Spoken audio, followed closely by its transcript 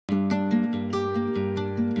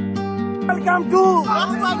Welcome to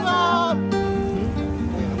Coxbazar.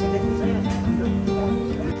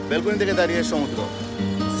 Balcony থেকে দাঁড়িয়ে সমুদ্র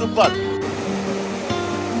super.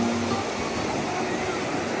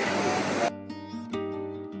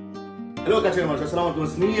 Hello customers, assalamu alaikum.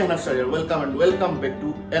 It's me Anas Sharir. Welcome back to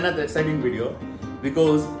another exciting video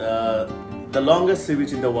because the longest sea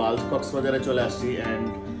beach in the world, Coxbazar চলে আসছি and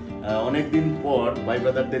অনেক দিন পর ভাই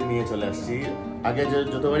ব্রাদারদের নিয়ে চলে আসছি। আগে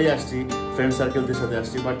যতবারই আসছি ফ্রেন্ড সার্কেলদের সাথে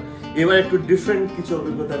আসছি, বাট এবার একটু ডিফারেন্ট কিছু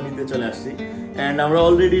অভিজ্ঞতা নিতে চলে আসছি অ্যান্ড আমরা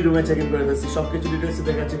অলরেডি রুমে চেক ইন করে ফেলছি। সব কিছু ডিটেলসে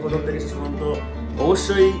দেখাচ্ছি প্রথম থেকে শেষ পর্যন্ত।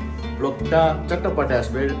 অবশ্যই ব্লগটা 4টা পার্টে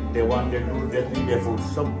আসবে, ডে 1, ডে 2, ডে 3, ডে 4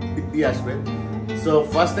 সব দিক দিয়ে আসবে। সো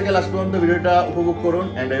ফার্স্ট থেকে লাস্ট পর্যন্ত ভিডিওটা উপভোগ করুন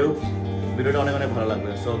অ্যান্ড আই হোপ ভিডিওটা অনেক অনেক ভালো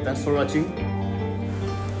লাগবে। So thanks for watching.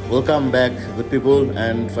 Welcome back good people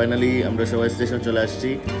and finally আমরা সবাই স্টেশন চলে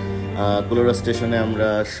আসছি। কুলোরা স্টেশনে আমরা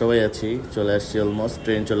সবাই আছি, চলে আসছি অলমোস্ট।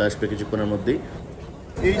 ট্রেন চলে আসবে কিছুক্ষণের মধ্যেই।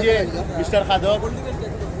 এই যে মিস্টার খাদক,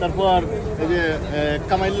 তারপর এই যে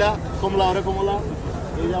কামাইল্লা কমলা ওরে কমলা,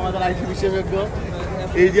 এই যে আমাদের আইটি বিশেষজ্ঞ,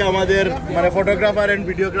 এই যে আমাদের মানে ফটোগ্রাফার অ্যান্ড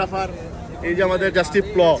ভিডিওগ্রাফার, এই যে আমাদের জাস্টিস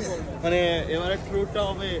প্ল, মানে এবারে ট্যুরটা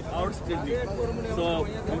হবে আউটস্ট্যান্ডিং। সো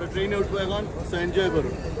আমরা ট্রেনে উঠবো এখন, সো এনজয়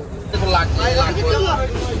করুন।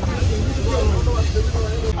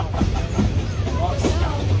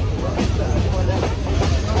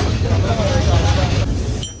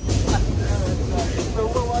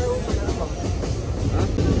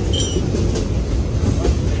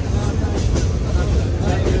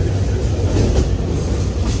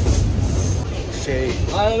 সেই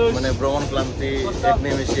মানে ভ্রমণ ক্লান্তি এক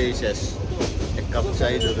নিমেষেই শেষ। এক কাপ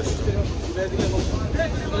চাই যথেষ্ট।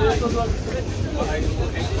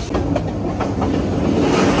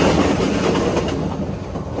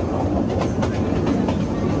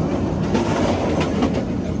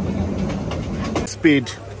 স্পিড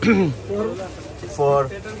ফর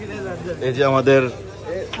এই যে আমাদের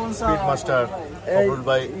স্পিড মাস্টার ফখরুল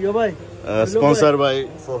ভাই, স্পন্সর বাই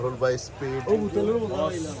ফখরুল ভাই speed.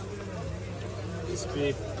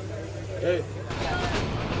 Speed. Hey.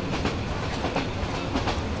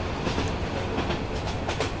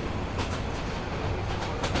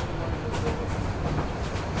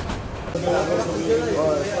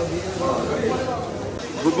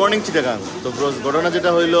 Good morning Chittagong. তো ঘটনা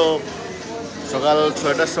যেটা হইলো, সকাল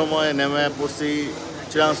 6টার সময় নেমে পড়ছি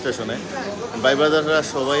চিটাগাং স্টেশনে। ভাই ব্রাদাররা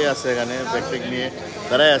সবাই আছে এখানে, ব্যাকপ্যাক নিয়ে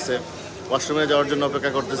দাঁড়ায় আছে। ওয়াশরুমে যাওয়ার জন্য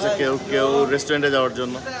অপেক্ষা করতেছে, কেউ রেস্টুরেন্টে যাওয়ার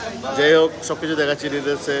জন্য। যাই হোক, সব কিছু দেখাচ্ছি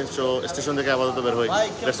ডিটেলসে। সো স্টেশন থেকে আপাতত বের হই।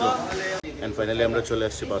 অ্যান্ড ফাইনালি আমরা চলে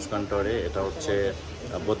আসছি বাস কাউন্টারে। এটা হচ্ছে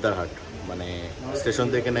বোদ্দারহাট, মানে স্টেশন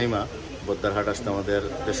থেকে নাইমা বোদ্দারহাট আসতে আমাদের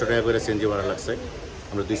 150 টাকা করে সিএনজি ভাড়া লাগছে।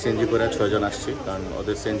 আমরা 2 সিএনজি করে 6 জন আসছি, কারণ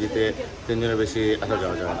ওদের সিএনজিতে 3 জনের বেশি আসা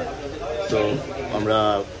যাওয়া যায় না। তো আমরা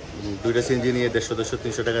 2টা সিএনজি নিয়ে 150,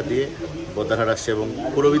 300 টাকা দিয়ে বোদ্দারহাট আসছি এবং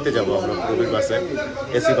পুরবিতে যাবো আমরা। পুরবির বাসে,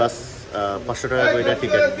 এসি বাস, 500 টাকা করে এটা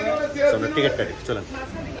টিকিট। আমরা টিকিট কাটি, চলেন।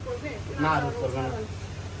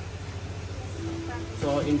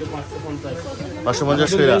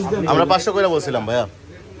 550 করে, আমরা 500 করে বলছিলাম ভাইয়া।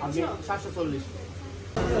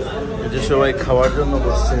 যে সবাই খাওয়ার জন্য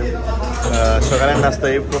বসছে। সকালের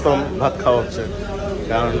নাস্তায় প্রথম ভাত খাওয়া হচ্ছে,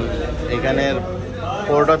 কারণ এখানের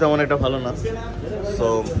পরোটা তেমন একটা ভালো না। সো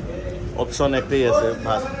অপশন একটাই আছে,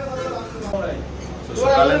 ভাত।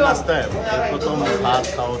 সকালের নাস্তায় প্রথম ভাত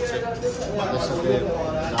খাওয়া হচ্ছে, ভাতের সাথে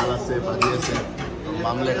ডাল আছে, ভাজি আছে,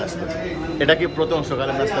 মামলেট আসবে। এটা কি প্রথম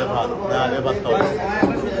সকালের নাস্তায় ভাত, না আগে ভাত খাওয়া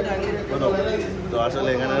প্রথম? তো আসলে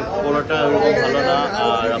এখানের পরোটা ওরকম ভালো না,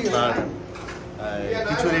 আর আপনার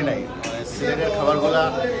কিছুই নাই। মানে সিলেটের খাবারগুলা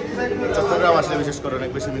চট্টগ্রাম আসলে বিশেষ করে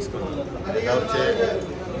অনেক বেশি মিস করবো। এটা হচ্ছে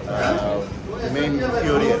মেইন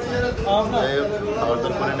থিওরি। খাবার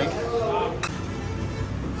দরকার নেই।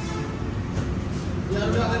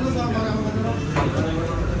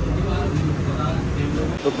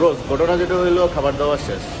 তো ব্রোস, ঘটনা যেটা হইলো, খাবার দাবার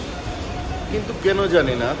শেষ, কিন্তু কেন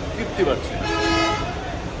জানি না তৃপ্তি পাচ্ছি না।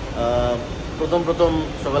 প্রথম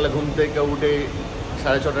সকালে ঘুম থেকে উঠে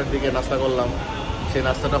 6:30টার দিকে নাস্তা করলাম। সেই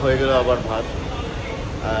নাস্তাটা হয়ে গেল আবার ভাত,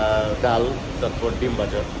 ডাল, তারপর ডিম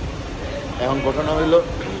ভাজা। এখন ঘটনা হইলো,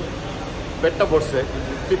 পেটটা ভরছে,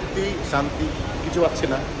 তৃপ্তি শান্তি কিছু পাচ্ছি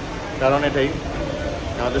না। কারণ এটাই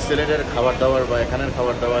আমাদের সিলেটের খাবার দাবার বা এখানের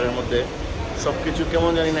খাবার দাবারের মধ্যে সব কিছু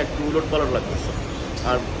কেমন জানি না একটু উলট পালট লাগতেছে।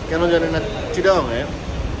 আর কেন জানি না চিটাগাংয়ে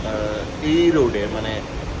এই রোডে, মানে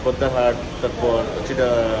বোদ্দারহাট, তারপর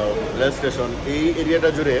রেল স্টেশন, এই এরিয়াটা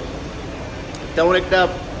জুড়ে তেমন একটা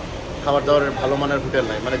খাবার দাবারের ভালো মানের হোটেল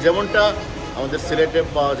নাই। মানে যেমনটা আমাদের সিলেটে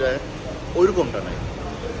পাওয়া যায় ওইরকমটা নাই।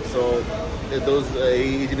 সো এই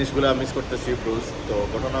জিনিসগুলো মিস করতেছি ব্রুজ। তো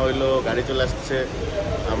ঘটনা হইলো, গাড়ি চলে আসছে,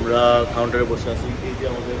 আমরা কাউন্টারে বসে আছি। এই যে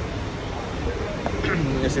আমাদের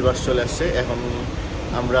এসি বাস চলে আসছে। এখন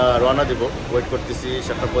আমরা রওনা দিব, ওয়েট করতেছি।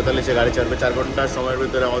 7:45 গাড়ি ছাড়বে। 4 ঘন্টার সময়ের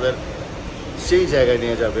ভিতরে আমাদের সেই জায়গায়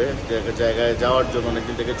নিয়ে যাবে, জায়গায় যাওয়ার জন্য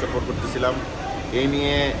অনেকদিন থেকে চটপট করতেছিলাম। এই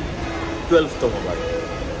নিয়ে 12তম বার।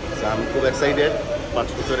 আমি খুব এক্সাইটেড। 5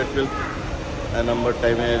 বছরের 12 নম্বর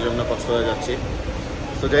টাইমের জন্য কক্সবাজার যাচ্ছি।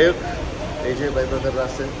 তো যাই হোক, এই যে ভাই ব্রাদাররা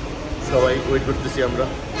আছে, সবাই ওয়েট করতেছি আমরা।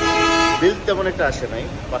 বিল তেমন একটা আসে নাই,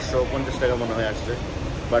 550 টাকা মনে হয় আসছে,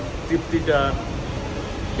 বাট তৃপ্তিটা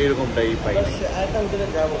এরকমটাই পাই।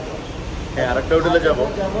 হ্যাঁ, আরেকটা হোটেলে যাবো।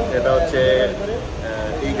 এটা হচ্ছে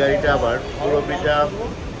এই গাড়িটা আবার পুরোপিটা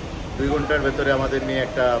 2 ঘন্টার ভেতরে আমাদের নিয়ে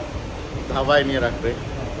একটা ধাবায় নিয়ে রাখবে,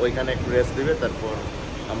 ওইখানে একটু রেস্ট দেবে, তারপর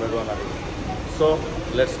আমরা রওনা দেবো। So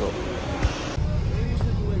let's go.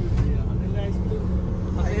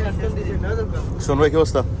 শোন ভাই, কি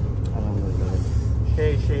অবস্থা?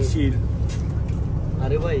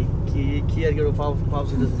 আরে ভাই কি আর কি পাও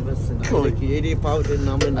দিতে পারছেন কি এই পাউটের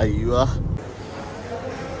নাম না। আইয়া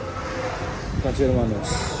কাছের মানুষ,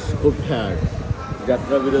 খুব টায়ার্ড।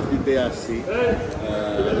 যাত্রা বিরতিতে আসছি,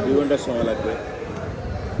 2 ঘন্টার সময় লাগবে।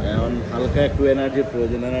 এখন হালকা একটু এনার্জির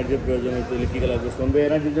প্রয়োজন হতে হলে কী লাগবে? শুনবে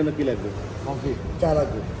এনার্জির জন্য কী লাগবে? কফি, চা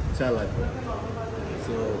লাগবে।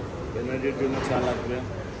 সো এনার্জির জন্য চা লাগবে।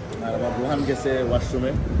 আর আমার রোহান গেছে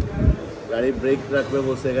ওয়াশরুমে, গাড়ি ব্রেক রাখবে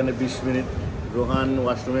বলছে এখানে 20 মিনিট। রোহান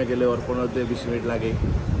ওয়াশরুমে গেলে ওর 15-20 মিনিট লাগে।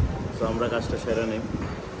 সো আমরা কাজটা সেরে নেই।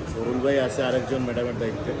 সরুল ভাই আছে আরেকজন ম্যাডামের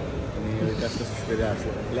দায়িত্বে, উনি ওই কাজটা শেষ করে আসে।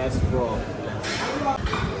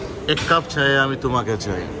 এক কাপ চাই আমি তোমাকে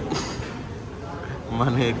চাই,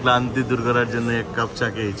 মানে ক্লান্তি দূর করার জন্য 1 কাপ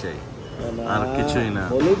চাকেই চাই, আর কিছুই না।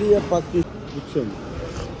 বলে দিয়ে পাকি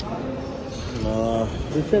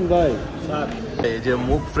বুঝছেন ভাই। এই যে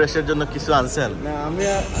মুখ ফ্রেশের জন্য কিছু আনছেন না? আমি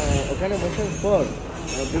ওখানে বসার পর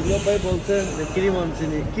বিপ্লব ভাই বলছেন যে ক্রিম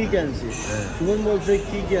আনছিনি, কি আনছি। সুমন বলছে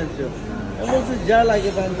কি আনছো, আমি বলছি যা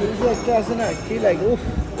লাগে আনছি। একটা আছে না, কি লাগে? উফ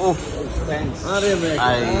উফ, আরে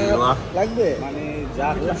লাগবে মানে যা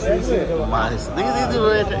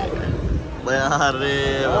আরে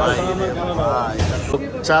ভাই,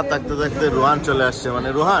 চা থাকতে থাকতে রোহান চলে আসছে। মানে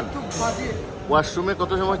রোহান ওয়াশরুমে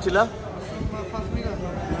কত সময় ছিল?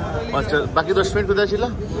 আচ্ছা, বাকি 10 মিনিট কোথায় ছিল?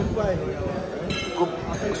 খুব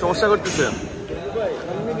সমস্যা করতেছে।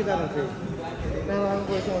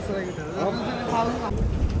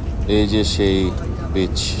 এই যে সেই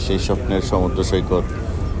বিচ, সেই স্বপ্নের সমুদ্র সৈকত,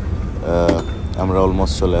 আমরা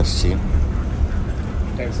অলমোস্ট চলে আসছি।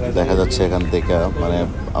 দেখা যাচ্ছে এখান থেকে, মানে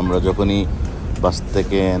আমরা যখনই বাস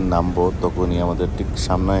থেকে নামবো তখনই আমাদের ঠিক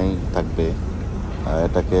সামনেই থাকবে,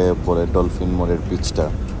 এটাকে বলে ডলফিন মোড়ের বিচটা।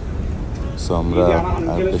 সো আমরা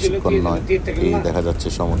আর বেশিক্ষণ নয়, এই দেখা যাচ্ছে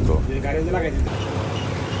সমুদ্র।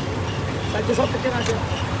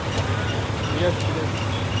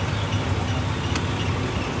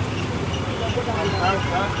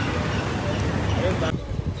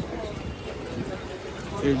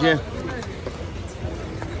 এই যে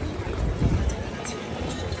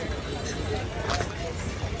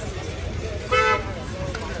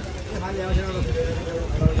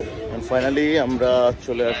ফাইনালি আমরা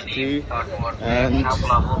চলে আসছি,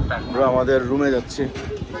 আমরা আমাদের রুমে যাচ্ছি।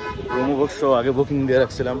 রুম অবশ্য আগে বুকিং দিয়ে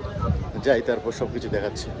রাখছিলাম, যাই তারপর সব কিছু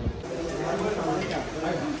দেখাচ্ছি।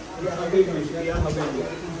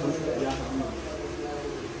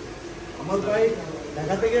 আমার ভাই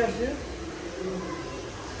ঢাকা থেকে আসছে।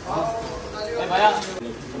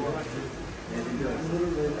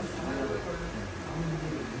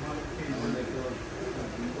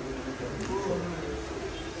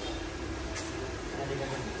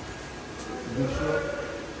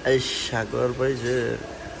 এই সাগর ভাই যে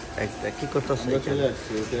কি করতেছে? চলে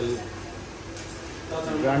আসছি হোটেল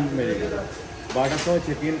গ্র্যান্ড মেরিগোল্ড। 12টার সময়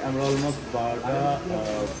চেক ইন, আমরা অলমোস্ট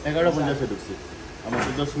 11:50 ঢুকছি।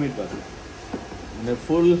 আমাদের 10 মিনিট বাকি, মানে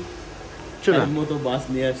ফুল টাইম মতো বাস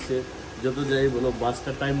নিয়ে আসছে। যত যাই বলো,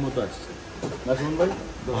 বাসটা টাইম মতো আসছে।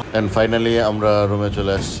 এন্ড ফাইনালি আমরা রুমে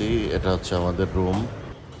চলে আসছি। এটা হচ্ছে আমাদের রুম।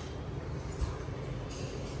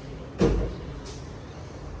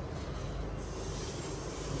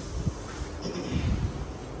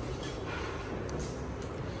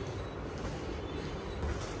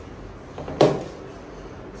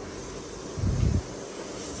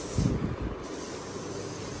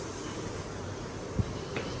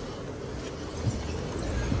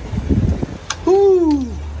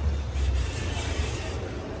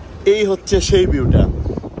 এই হচ্ছে সেই ভিউটা,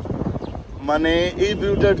 মানে এই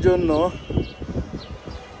ভিউটার জন্য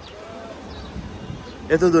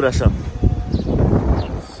এত দূর আসা।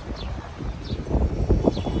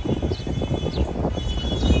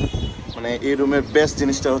 মানে এই রুমের বেস্ট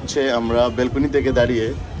জিনিসটা হচ্ছে আমরা ব্যালকনি থেকে দাঁড়িয়ে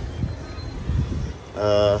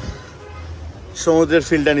সমুদ্রের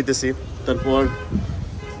ফিলটা নিতেছি। তারপর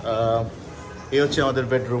এই হচ্ছে আমাদের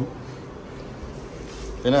বেডরুম,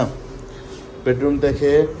 তাই না? বেডরুম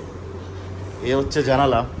দেখে এ হচ্ছে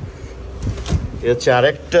জানালা, এ হচ্ছে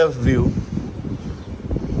আরেকটা ভিউ।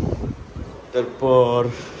 তারপর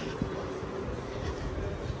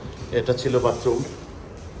এটা ছিল বাথরুম।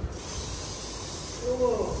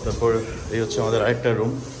 তারপর এই হচ্ছে আমাদের আরেকটা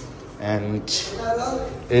রুম, অ্যান্ড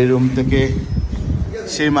এই রুম থেকে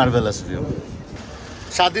সেই মার্ভেলাস ভিউ।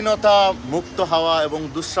 স্বাধীনতা, মুক্ত হাওয়া এবং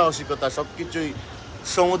দুঃসাহসিকতা সব কিছুই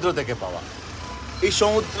সমুদ্র থেকে পাওয়া। এই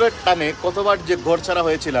সমুদ্রের টানে কতবার যে ঘর ছাড়া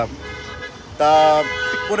হয়েছিলাম তা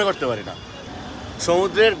ঠিক মনে করতে পারি না।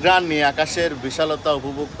 সমুদ্রের গ্রান নিয়ে আকাশের বিশালতা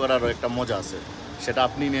উপভোগ করারও একটা মজা আছে, সেটা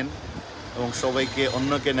আপনি নেন এবং সবাইকে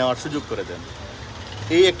অন্যকে নেওয়ার সুযোগ করে দেন।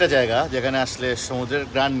 এই একটা জায়গা যেখানে আসলে সমুদ্রের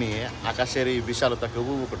গ্রান নিয়ে আকাশের এই বিশালতাকে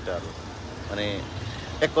উপভোগ করতে পারবো, মানে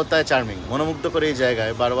এক কথায় চার্মিং, মনোমুগ্ধ করে এই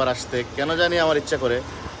জায়গায় বারবার আসতে কেন জানি আমার ইচ্ছা করে,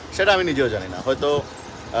 সেটা আমি নিজেও জানি না। হয়তো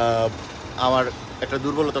আমার একটা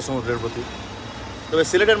দুর্বলতা সমুদ্রের প্রতি। তবে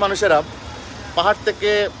সিলেটের মানুষেরা পাহাড়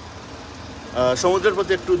থেকে সমুদ্রের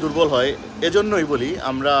প্রতি একটু দুর্বল হয়। এজন্যই বলি,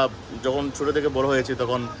 আমরা যখন ছোটো থেকে বড় হয়েছি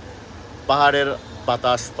তখন পাহাড়ের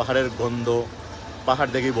বাতাস, পাহাড়ের গন্ধ, পাহাড়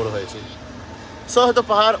দেখেই বড় হয়েছি। সো হয়তো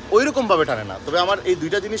পাহাড় ওই রকমভাবে টানে না, তবে আমার এই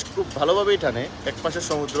দুইটা জিনিস খুব ভালোভাবেই টানে। এক পাশে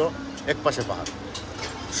সমুদ্র, এক পাশে পাহাড়।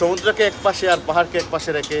 সমুদ্রকে এক পাশে আর পাহাড়কে এক পাশে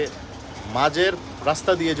রেখে মাঝের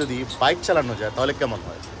রাস্তা দিয়ে যদি বাইক চালানো যায় তাহলে কেমন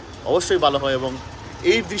হয়? অবশ্যই ভালো হয়, এবং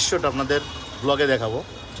এই দৃশ্যটা আপনাদের ব্লগে দেখাবো।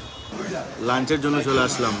 লাঞ্চের জন্য চলে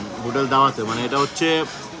আসলাম হোটেল দাওয়াতে, মানে এটা হচ্ছে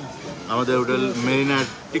আমাদের হোটেল মেরিনার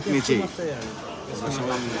ঠিক নিচেই।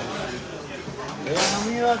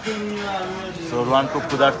 রোহান খুব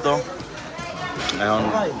ক্ষুধার্ত, এখন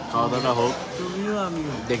খাওয়া দাওয়া হোক,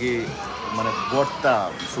 দেখি মানে ভর্তা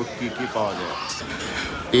শুটকি কি পাওয়া যায়।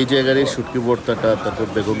 এই জায়গার এই শুটকি ভর্তাটা, তারপর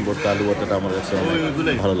বেগুন ভর্তা, আলু ভর্তাটা আমার কাছে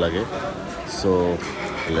অনেক ভালো লাগে। So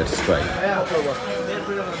let's try.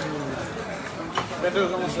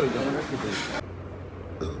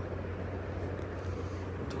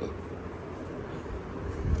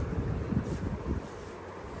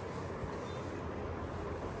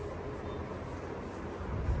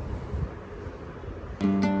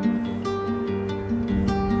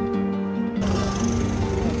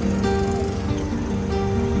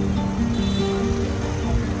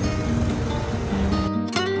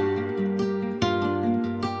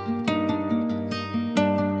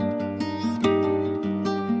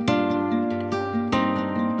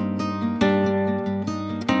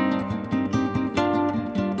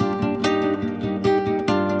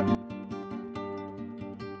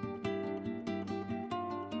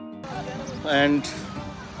 অ্যান্ড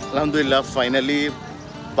আলহামদুলিল্লাহ ফাইনালি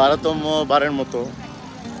 12তম বারের মতো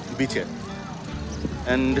বিচে,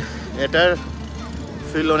 অ্যান্ড এটার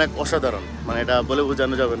ফিল অনেক অসাধারণ, মানে এটা বলে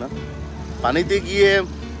বোঝানো যাবে না। পানিতে গিয়ে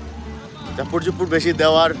চাপড় চুপড় বেশি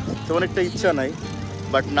দেওয়ার তেমন একটা ইচ্ছা নাই,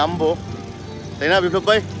 বাট নামবো, তাই না বিপ্লব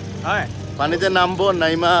ভাই? হ্যাঁ, পানিতে নামবো,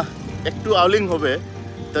 নাইমা একটু আউলিং হবে,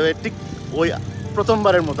 তবে ঠিক ওই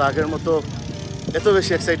প্রথমবারের মতো, আগের মতো এত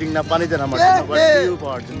বেশি এক্সাইটিং না পানিতে নামার জন্য, বাট ভিউ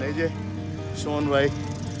পাওয়ার জন্য। এই যে সুমন ভাই,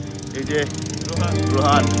 এই যে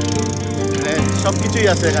রোহান, মানে সব কিছুই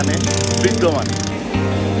আছে এখানে বিদ্যমান।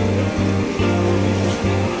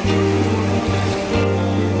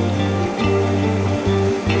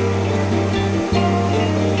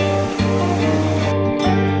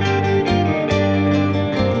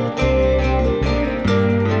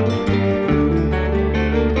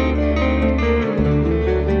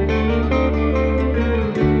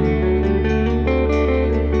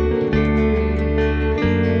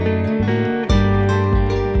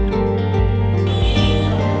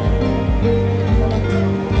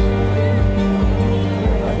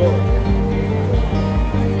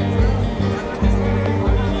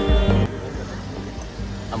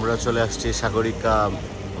 আমরা চলে আসছি সাগরিকা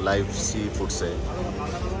লাইভ সি ফুডসে।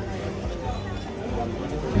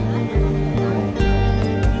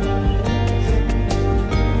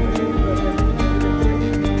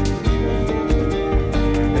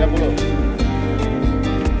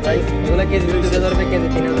 কেজি 2000 টাকা, কেজি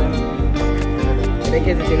 3000, এটা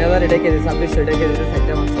কেজি 3000, এটা কেজি 2600, এটা কেজি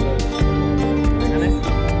 60 মাছ এখানে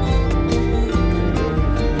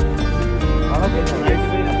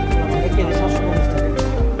কেজি 750 টাকা,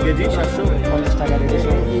 কেজি 750 টাকা রেটে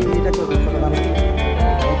এটা কত দাম?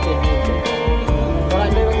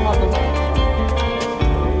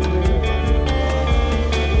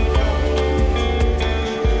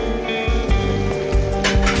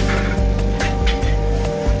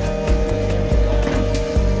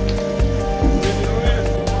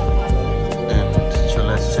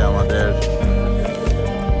 চলে আসছে আমাদের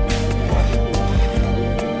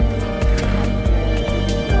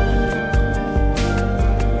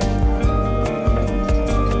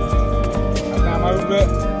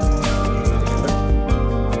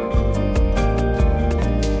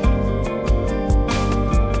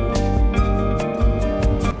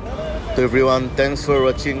So everyone, thanks for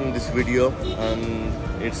watching this video, and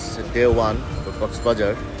it's day 1 for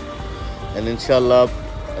Coxbazar, and inshallah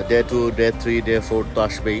day 2, day 3, day 4 to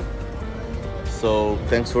ashbei. So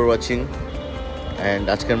thanks for watching, and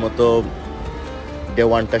আজকের মতো day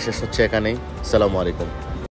 1 টা শেষ হচ্ছে এখানেই। আসসালামু আলাইকুম।